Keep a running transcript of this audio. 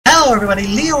Hello everybody,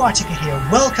 Leo Artica here.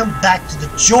 Welcome back to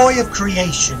the joy of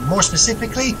creation. More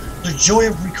specifically, the joy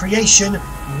of recreation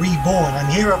reborn. I'm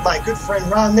here with my good friend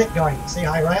Ryan Nick going. Say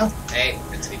hi, Ryan. Hey,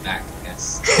 good to be back, I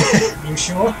guess. You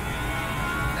sure?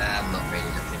 I'm not really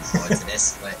looking forward to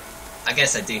this, but I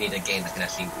guess I do need a game that can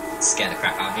actually scare the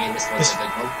crap out of me, and this one's a good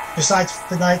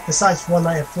one. Besides one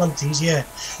night of Flumpties, yeah.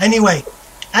 Anyway,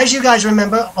 as you guys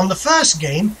remember, on the first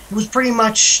game, it was pretty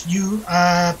much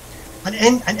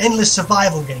an endless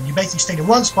survival game. You basically stayed in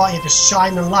one spot, you had to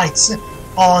shine the lights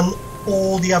on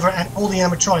all the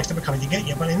animatronics that were coming to get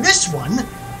you. But in this one,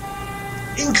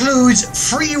 includes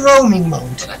free roaming mode.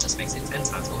 Well, that just makes it 10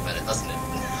 times more better, doesn't it?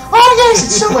 Oh yes,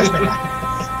 it's so much better.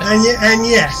 and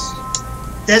yes,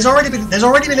 there's already been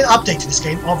an update to this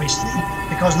game, obviously,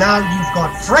 because now you've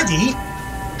got Freddy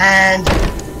and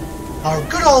our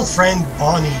good old friend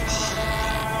Bonnie.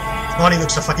 Bonnie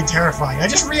looks so fucking terrifying. I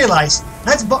just realised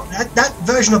that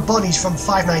version of Bonnie's from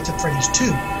Five Nights at Freddy's 2.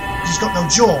 He's got no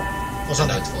jaw or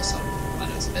something. No torso. I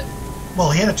know it's a bit.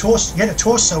 Well, he had a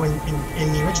torso in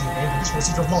the original game, but this one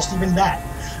seems to have lost even that.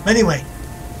 But anyway,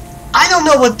 I don't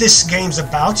know what this game's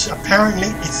about. Apparently,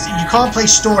 you can't play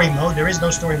story mode. There is no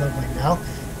story mode right now.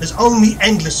 There's only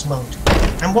endless mode.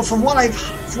 And from what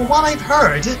I've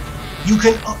heard,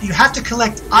 you have to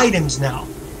collect items now.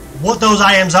 What those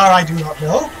items are, I do not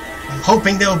know. I'm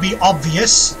hoping they'll be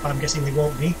obvious, but I'm guessing they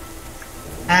won't be.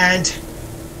 And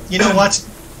you know what?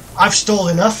 I've stalled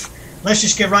enough. Let's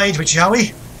just get right into it, shall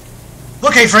we?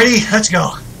 Okay, Freddy, let's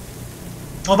go.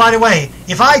 Oh, by the way,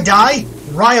 if I die,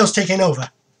 Ryo's taking over.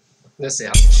 Let's see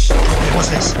how. Okay, what's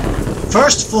this?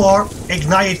 First floor,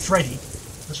 Ignited Freddy.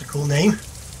 That's a cool name.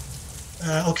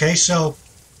 Okay, so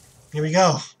here we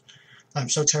go. I'm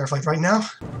so terrified right now.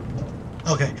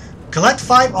 Okay, collect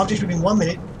 5 objects within 1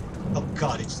 minute. Oh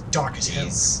god, it's dark as hell.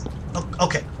 Oh,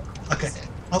 okay.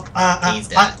 Oh,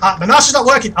 my mouse is not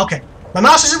working. Okay, my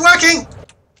mouse isn't working.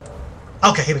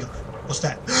 Okay, here we go. What's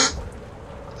that?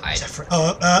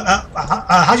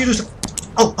 How do you use the?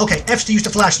 Oh, okay. F's to use the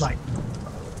flashlight,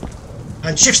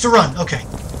 and shifts to run. Okay.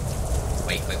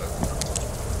 Wait.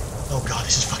 Oh god,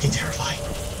 this is fucking terrifying.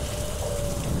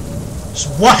 So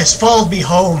what has followed me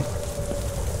home?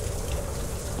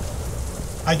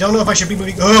 I don't know if I should be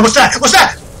moving. Oh, what's that? What's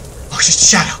that? Oh, it's just a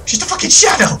shadow. It's just a fucking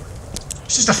shadow.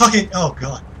 It's just a fucking. Oh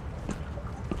god.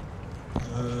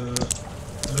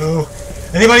 Hello.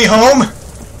 Anybody home?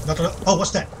 Oh,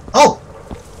 what's that? Oh.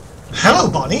 Hello,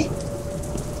 Bonnie.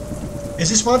 Is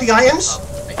this one of the items?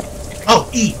 Oh,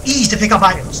 E. E's to pick up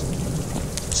items.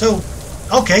 So,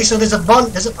 okay. So there's a bun.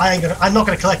 I'm not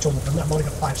gonna collect all of them. I've only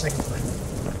got 5 seconds left.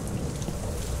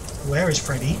 Where is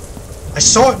Freddy? I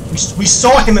saw it. We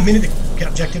saw him a minute ago. Get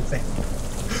objective thing.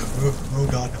 Oh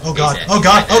god. Oh god. Oh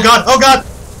god. Oh god. Oh god.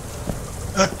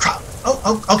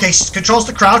 Okay. Controls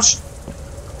the crouch.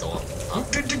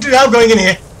 I'm going in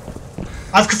here.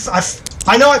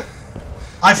 I know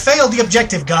I failed the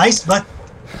objective, guys, but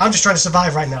I'm just trying to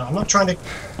survive right now. I'm not trying to.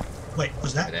 Wait,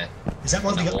 what's that? Is that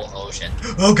one of the? Oh shit.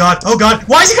 Oh god. Oh god.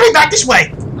 Why is he coming back this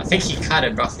way? I think he kind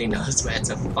of roughly knows where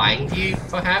to find you,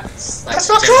 perhaps. Like that's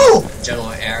not cool.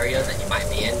 General area that you might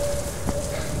be in.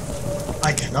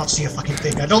 I cannot see a fucking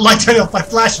thing. I don't like turning off my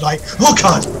flashlight. Oh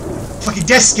god! Fucking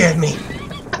death scared me.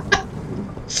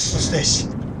 What's this?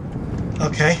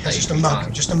 Okay, that's just a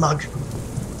mug. Just a mug.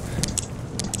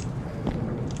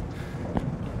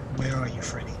 Where are you,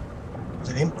 Freddy? Is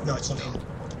it him? No, it's not him.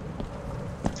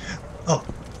 Oh.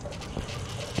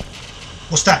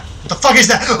 What's that? What the fuck is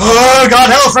that? Oh god,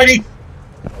 hello, Freddy!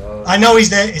 I know he's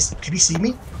there. Can he see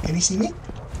me? Can he see me?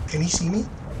 Can he see me?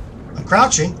 I'm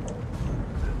crouching.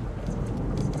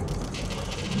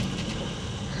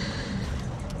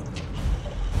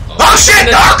 Oh shit!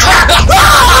 Oh crap!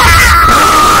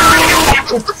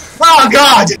 Oh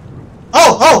god!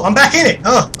 Oh! I'm back in it.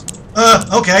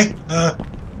 Okay.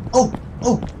 Oh!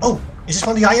 Is this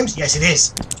one of the items? Yes, it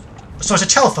is. So it's a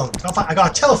telephone. I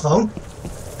got a telephone.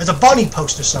 There's a Bonnie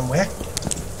poster somewhere.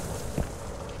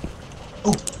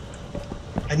 Oh!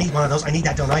 I need one of those. I need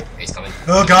that, don't I? He's coming.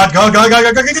 Oh god! Go!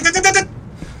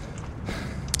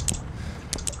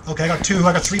 Okay, I got 2.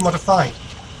 I got 3 more to find.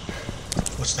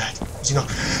 What's that? Is he not?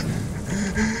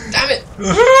 Damn it!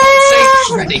 Safe,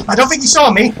 Freddy. I don't think he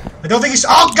saw me. I don't think he saw.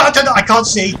 Oh god! I can't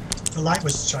see. The light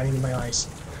was shining in my eyes.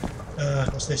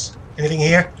 What's this? Anything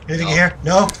here? Anything here?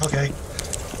 No. Okay.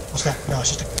 What's that? No,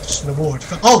 it's just an award.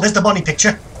 Oh, there's the Bonnie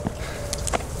picture.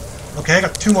 Okay, I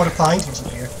got 2 more to find. He's in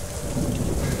here.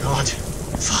 God,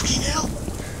 fucking hell!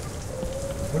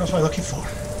 What else am I looking for?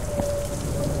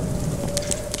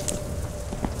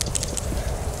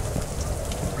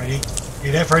 Freddy,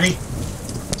 you there, Freddy?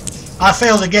 I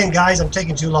failed again, guys. I'm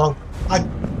taking too long.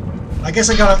 I guess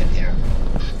I I gotta... can hear him.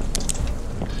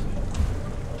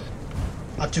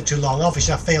 That took too long.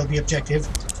 Obviously, I failed the objective.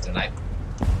 Don't I?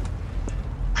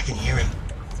 I can hear him.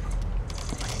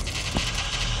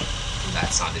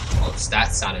 That sounded close.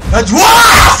 That sounded That's... close.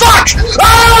 Whoa! Fuck!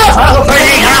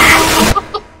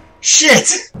 Oh!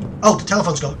 Shit! Oh, the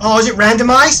telephone's going. Oh, is it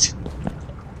randomized?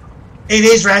 It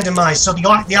is randomized, so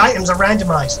the items are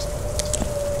randomized.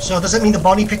 So does that mean the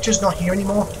body picture's not here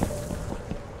anymore?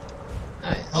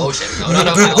 Oh shit!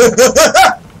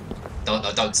 No!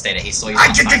 Don't stay there. He saw you. He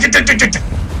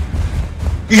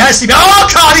has seen me. Oh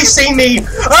god, he's seen me!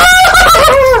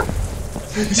 Ah!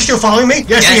 Is he still following me?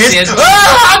 Yes, he is.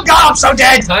 Ah, I'm gone. I'm so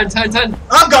dead. Turn.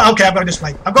 I'm going. Okay, I'm going this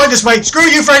way. I'm going this way. Screw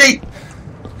you, Freddy.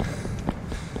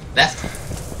 Left.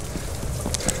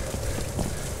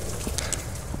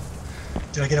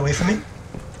 Did I get away from him?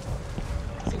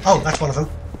 Oh, that's one of them.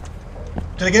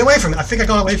 Did I get away from him? I think I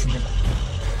got away from him.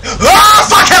 Ah,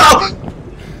 fuck! Hello!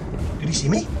 Did he see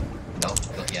me? No,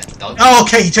 not yet. Don't. Oh,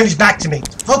 okay. He turned his back to me.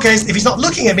 Okay, if he's not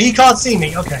looking at me, he can't see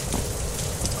me. Okay.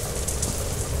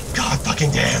 God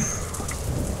fucking damn.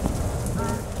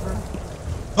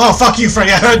 Oh, fuck you,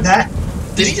 Freddy. I heard that.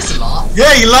 Did he just laugh?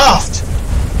 Yeah, he laughed.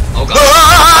 Oh god.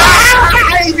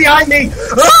 Ah, he's behind me.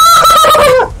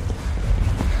 Ah!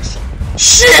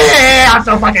 Shit! I'm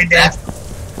so fucking dead.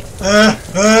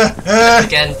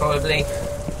 Again, probably.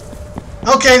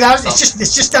 Okay,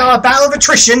 it's just a battle of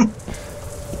attrition.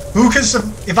 Who can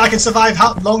if I can survive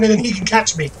longer than he can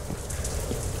catch me?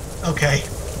 Okay.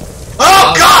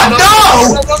 Oh god,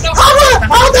 no!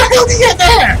 How the hell did he get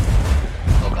there?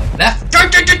 Okay, left.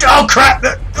 Oh crap!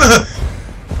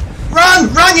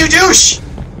 Run, you douche!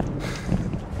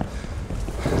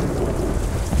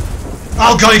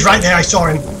 Oh god, he's right there. I saw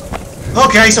him.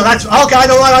 Okay, so that's okay. I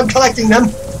don't know why I'm collecting them.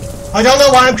 I don't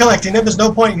know why I'm collecting them. There's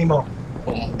no point anymore.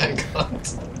 Oh my god.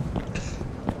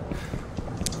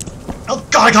 Oh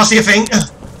god, I can't see a thing.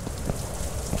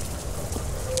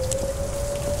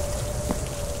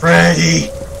 Freddy,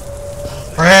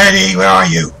 where are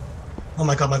you? Oh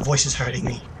my god, my voice is hurting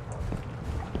me.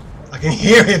 I can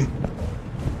hear him.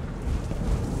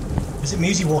 Is it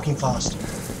me? Is he walking fast?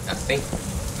 I think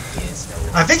he is.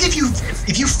 I think if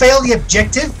you fail the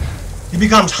objective, it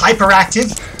becomes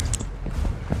hyperactive.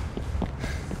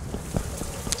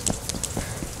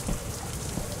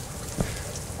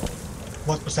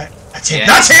 What was that? That's him. Yeah.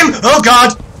 That's him! Oh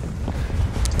god!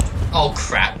 Oh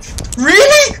crap.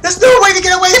 Really? There's no way to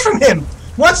get away from him!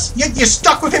 Once you're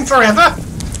stuck with him forever?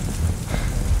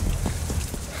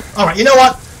 Alright, you know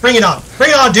what? Bring it on.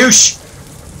 Bring it on, douche!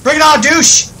 Bring it on,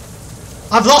 douche!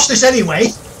 I've lost this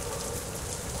anyway.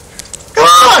 Come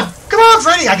on! Come on,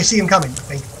 Freddy! I can see him coming,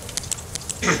 I think.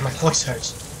 My voice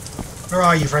hurts. Where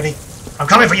are you, Freddy? I'm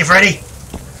coming for you, Freddy!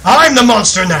 I'm the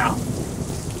monster now!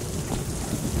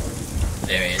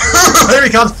 There he is. There he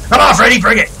comes! Come on, Freddy,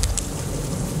 bring it!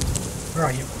 Where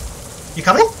are you? You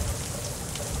coming?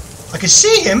 I can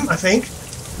see him, I think.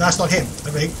 That's not him,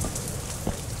 I think.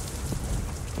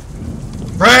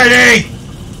 Freddy!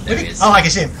 There he is. Oh, I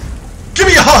can see him. Give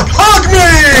me a hug! Hug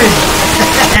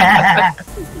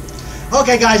me!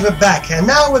 Okay, guys, we're back, and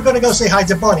now we're going to go say hi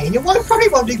to Bonnie. And you're probably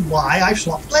wondering why I've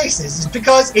swapped places. It's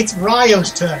because it's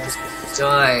Ryo's turn.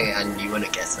 Joy, and you want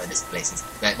to guess where this place is,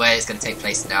 where it's going to take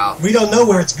place now. We don't know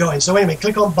where it's going, so anyway,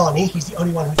 click on Bonnie. He's the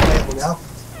only one who's available now.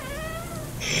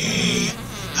 Hey,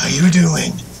 how you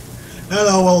doing?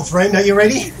 Hello, old friend. Are you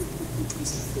ready?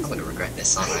 I'm going to regret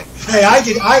this, aren't I? Hey, I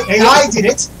did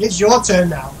it. It's your turn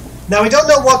now. Now, we don't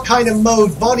know what kind of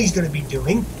mode Bonnie's going to be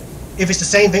doing, if it's the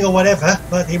same thing or whatever,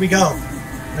 but here we go.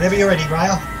 Whenever you're ready,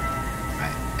 Ryo.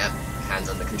 Right, yep. Hands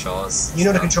on the controls. You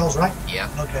know the controls, right? Yeah.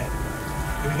 Okay.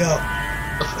 Here we go.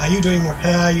 How you doing,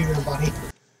 Bonnie?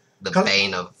 The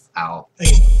bane of our...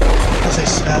 Hey, what's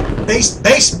this?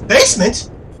 Basement?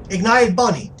 Ignited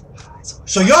Bonnie.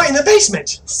 So you're in the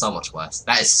basement? So much worse.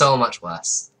 That is so much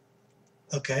worse.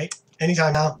 Okay.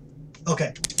 Anytime now.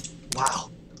 Okay.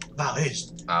 Wow. Wow, it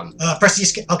is. Press the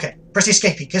escape. Okay. Press the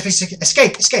escape key.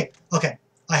 Escape. Okay.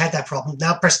 I had that problem.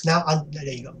 Now press. There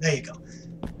you go. There you go.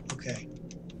 Okay.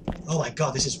 Oh my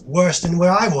god, this is worse than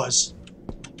where I was.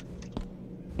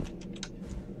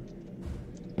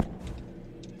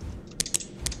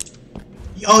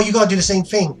 Oh, you gotta do the same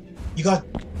thing. You got.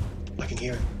 I can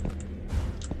hear it.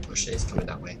 Oh shit, it's coming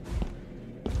that way.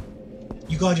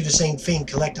 You gotta do the same thing.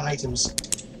 Collect items.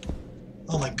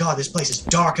 Oh my god, this place is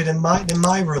darker than my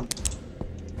room.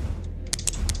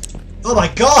 Oh my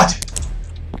god!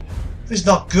 This is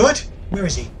not good. Where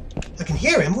is he? I can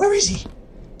hear him. Where is he?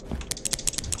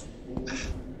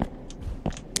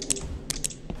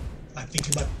 I think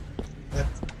he might...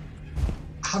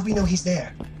 How do we know he's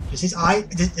there? Does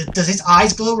his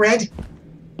eyes glow red?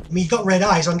 I mean, he's got red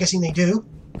eyes, so I'm guessing they do.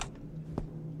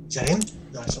 Is that him?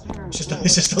 No, it's not.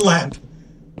 It's just a lamp.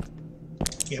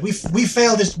 Yeah, we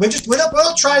failed this. We're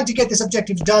not trying to get this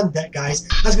objective done, guys.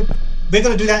 We're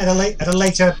going to do that on a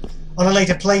later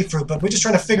playthrough, but we're just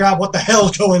trying to figure out what the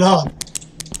hell's going on.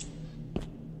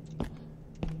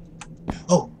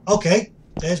 Oh, okay.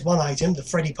 There's one item, the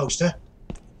Freddy poster.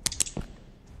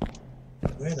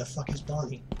 Where the fuck is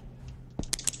Barney?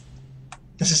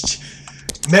 This is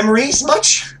memories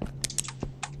much?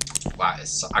 Wow,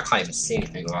 I can't even see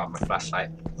anything without my flashlight.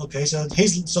 Okay, so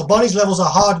Barney's levels are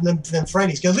harder than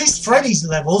Freddy's. At least Freddy's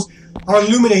levels are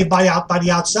illuminated by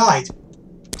the outside.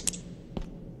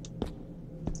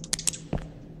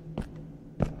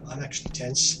 I'm actually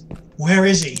tense. Where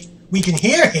is he? We can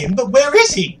hear him, but where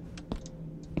is he?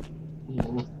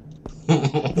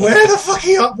 Where the fuck are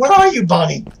you? Where are you,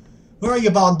 Bonnie? Where are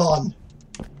you, Bon?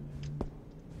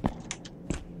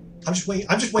 I'm just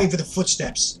waiting for the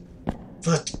footsteps.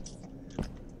 For the.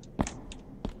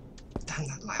 Damn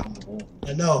that light on the wall.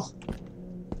 I know.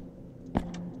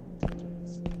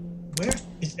 Where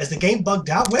is the game bugged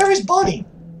out? Where is Bonnie?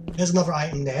 There's another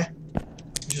item there.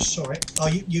 You just saw it. Oh,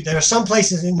 there are some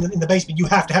places in the basement you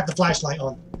have to have the flashlight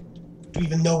on to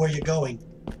even know where you're going.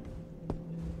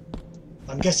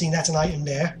 I'm guessing that's an item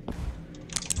there.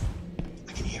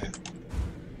 I can hear him.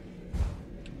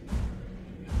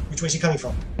 Which way is he coming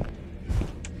from?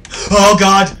 Oh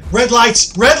god! Red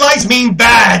lights! Red lights mean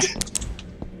bad!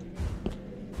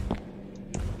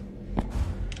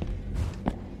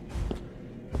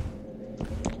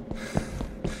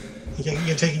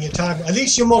 You're taking your time. At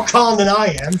least you're more calm than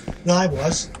I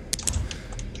was.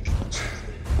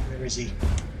 Where is he?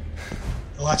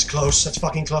 Oh, that's close. That's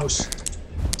fucking close.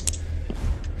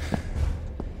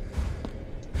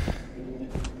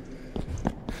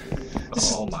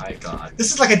 Oh my god.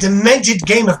 This is like a demented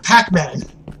game of Pac-Man.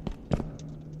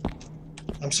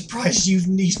 I'm surprised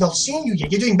he's not seen you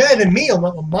yet. You're doing better than me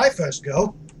on my first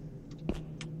go.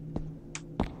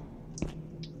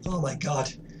 Oh my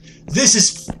god. This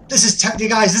is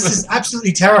guys, this is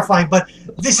absolutely terrifying, but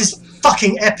this is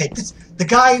fucking epic. The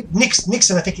guy,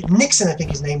 Nixon, I think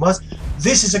his name was.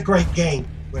 This is a great game.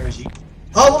 Where is he?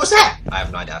 Oh, what was that? I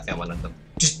have no idea. I think I'm one of them.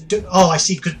 Oh, I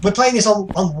see. Because we're playing this on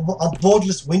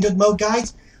borderless windowed mode,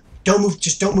 guys.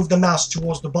 Just don't move the mouse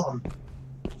towards the bottom.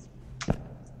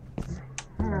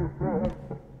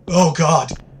 Oh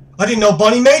god, I didn't know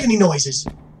Bonnie made any noises.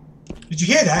 Did you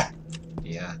hear that?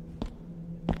 Yeah.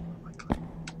 Oh my god.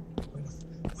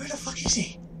 Where the fuck is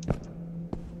he?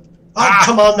 Oh,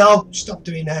 come on now. Stop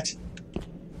doing that.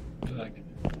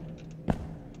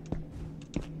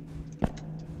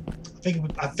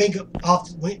 I think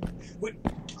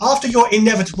after your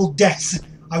inevitable death,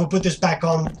 I will put this back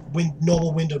on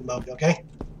normal windowed mode, okay?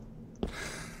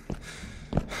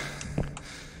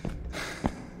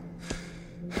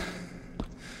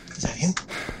 Is that him?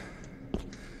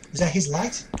 Is that his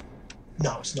light?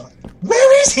 No, it's not.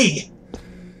 Where is he?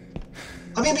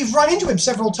 I mean, we've run into him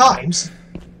several times.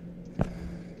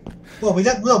 Well, we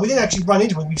didn't actually run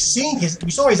into him. We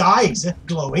saw his eyes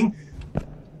glowing.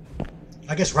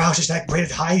 I guess Roush is that great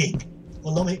at hiding.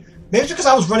 Well, not me. Maybe it's because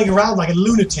I was running around like a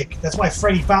lunatic. That's why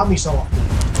Freddy found me so often.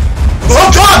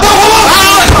 Oh god!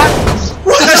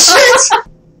 What the shit?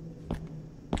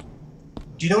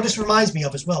 Do you know what this reminds me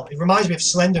of as well? It reminds me of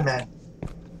Slender Man.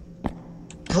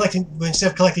 Instead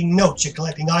of collecting notes, you're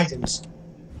collecting items.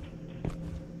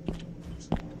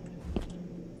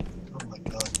 Oh my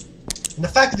god. And the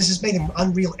fact that this is made in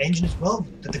Unreal Engine as well,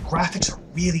 that the graphics are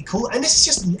really cool, and this is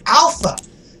just an alpha.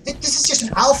 This is just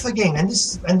an alpha game, and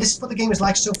this is what the game is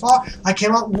like so far. I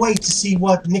cannot wait to see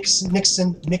what Nick.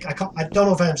 I don't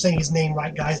know if I'm saying his name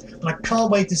right, guys, but I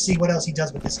can't wait to see what else he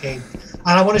does with this game.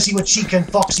 And I want to see what Chica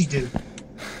and Foxy do.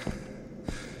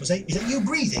 Is that you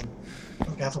breathing?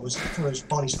 Okay, I thought it was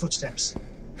Bonnie's footsteps.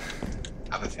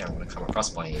 I have a feeling I'm going to come across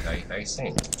Bonnie very, very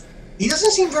soon. He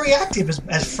doesn't seem very active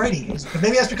as Freddy is, but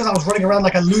maybe that's because I was running around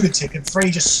like a lunatic and Freddy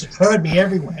just heard me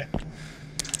everywhere.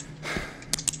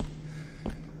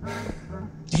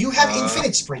 Do you have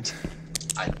infinite sprint?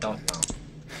 I don't know.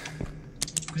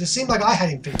 Because it seemed like I had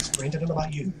infinite sprint. I don't know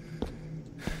about you.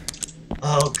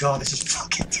 Oh god, this is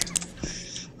fucking...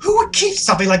 Who would keep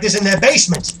something like this in their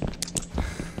basement?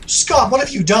 Scott, what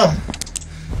have you done?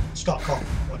 Scott, come on.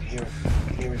 I can hear him. I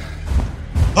can hear him.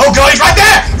 Oh god, he's right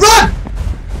there! Run!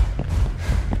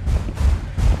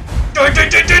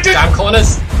 Damn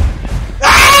corners!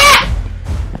 Ah!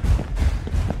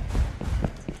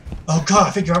 Oh god,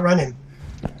 I think you're outrunning.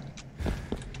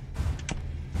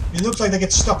 It looks like they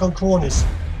get stuck on corners.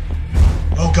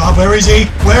 Oh god, where is he?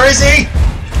 Where is he?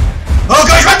 Oh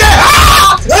god, he's right there!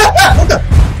 What the?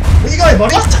 Where you going,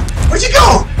 buddy? Where'd you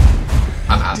go?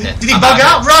 I'm out here. Did he bug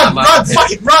out? Run! Run!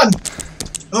 Fuck it, run!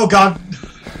 Oh god.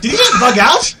 Did he just bug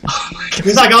out?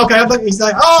 He's like, okay, he's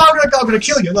like, oh, I'm gonna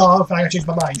kill you. No, I changed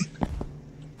my mind.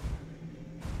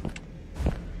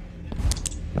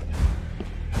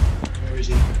 Where is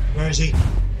he? Where is he?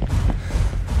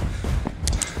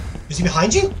 Is he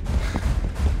behind you?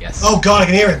 Yes. Oh god, I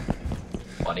can hear him.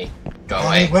 Bonnie, go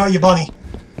Bonnie, away. where are you, Bonnie?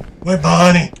 Where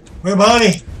Bonnie? Where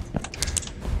Bonnie?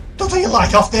 Don't turn your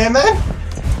light off there, man.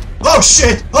 Oh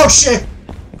shit! Oh shit!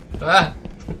 Ah.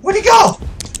 Where'd he go?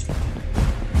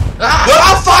 Ah.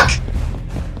 Oh fuck!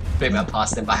 Maybe I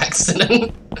passed him by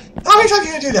accident. How many times are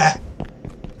you gonna do that?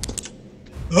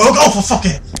 Oh, go for fuck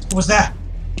it! What was that?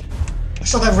 I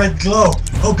saw that red glow.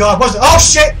 Oh god, what's it? Oh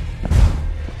shit!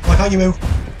 Why can't you move?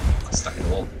 I'm stuck in the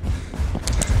wall.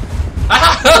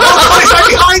 Oh, he's right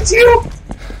behind you!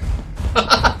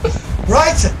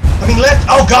 Right! I mean left.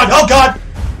 Oh god, oh god!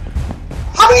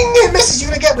 How many near misses are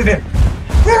you gonna get with him?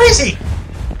 Where is he?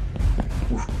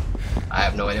 I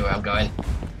have no idea where I'm going.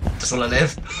 Just wanna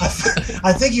live.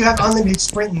 I think you have unlimited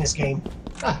sprint in this game.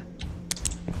 Ah.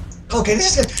 Okay,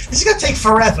 this is gonna take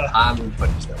forever. I'm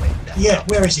pretty sure wait. Yeah,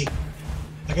 where is he?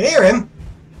 I can hear him.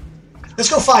 Let's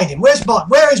go find him. Where's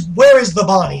Where is the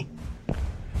Bonnie?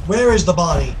 Where is the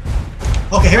Bonnie?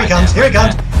 Okay, here he comes. Here he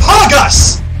comes. Hug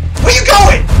us! Where you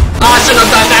going? I should have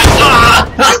done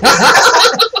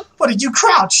that. What did you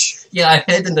crouch? Yeah,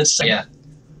 I hid in the yeah.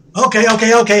 Okay.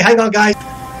 Hang on, guys.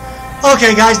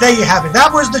 Okay, guys, there you have it.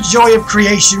 That was the joy of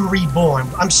creation reborn.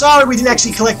 I'm sorry we didn't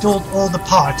actually collect all the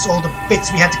parts, all the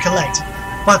bits we had to collect.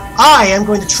 But I am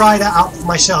going to try that out for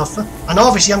myself. And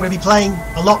obviously I'm going to be playing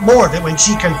a lot more of it when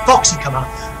Chica and Foxy come out.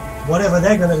 Whatever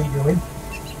they're going to be doing.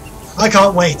 I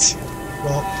can't wait.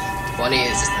 Well, Bonnie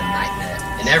is just a nightmare.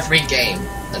 In every game,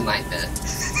 a nightmare.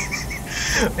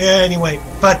 Anyway,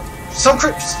 but some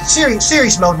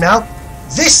serious mode now.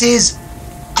 This is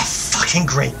a fucking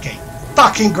great game.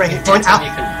 Fucking great. Every time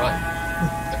you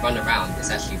can run around,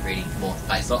 it's actually really more,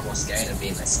 like, it's a lot more scary than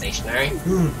being like stationary.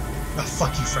 Oh,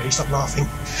 fuck you, Freddy. Stop laughing.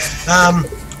 I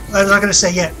was going to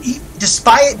say, yeah,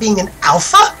 despite it being an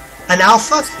alpha,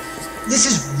 this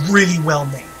is really well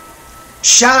made.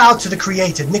 Shout out to the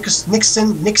creator, Nixon.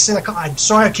 I'm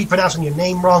sorry I keep pronouncing your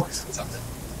name wrong.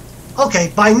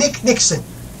 Okay, by Nick Nixon.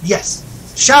 Yes.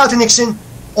 Shout out to Nixon,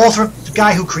 author, the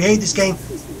guy who created this game.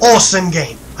 Awesome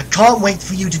game. I can't wait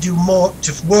for you to do more,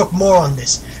 to work more on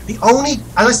this. The only,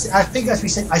 I think as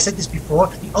I said this before,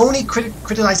 the only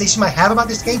criticization I have about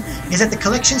this game is that the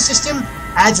collection system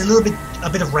adds a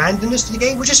bit of randomness to the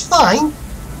game, which is fine,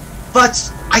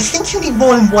 but I think you need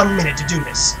more than 1 minute to do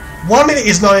this. 1 minute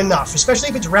is not enough, especially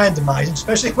if it's randomized,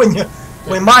 especially when you're,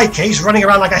 well, in my case, running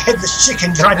around like a headless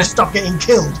chicken trying to stop getting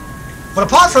killed. But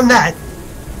apart from that,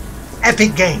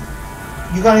 epic game.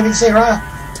 You got anything to say, Raya?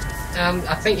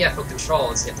 I think, yeah, for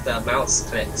controls, if the mouse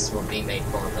clicks will be made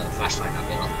for the flashlight, that'd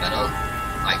be a lot better.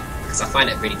 Like, because I find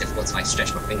it really difficult to, like,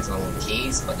 stretch my fingers along the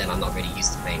keys, but then I'm not really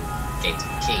used to playing games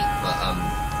with key. But,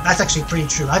 that's actually pretty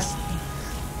true.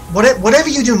 Whatever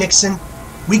you do, Nixon,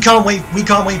 we can't wait for you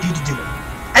to do it.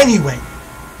 Anyway,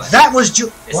 that was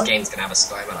this game's gonna have a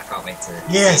story mode. I can't wait to.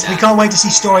 Yes, we can't wait to see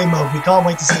story mode. We can't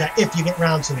wait to see that if you get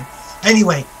round to it.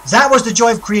 Anyway, that was the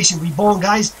Joy of Creation Reborn,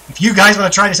 guys. If you guys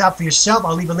want to try this out for yourself,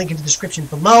 I'll leave a link in the description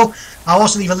below. I'll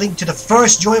also leave a link to the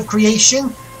first Joy of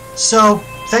Creation. So,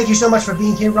 thank you so much for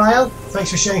being here, Ryle. Thanks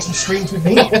for sharing some screens with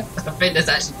me. I think that's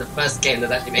actually the first game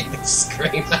that actually made me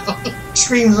scream loud.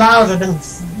 Scream louder than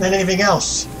anything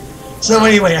else. So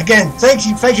anyway, again, thank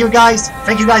you guys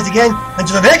again.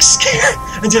 Until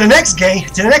the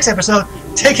next episode,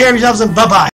 take care of yourselves and bye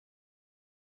bye.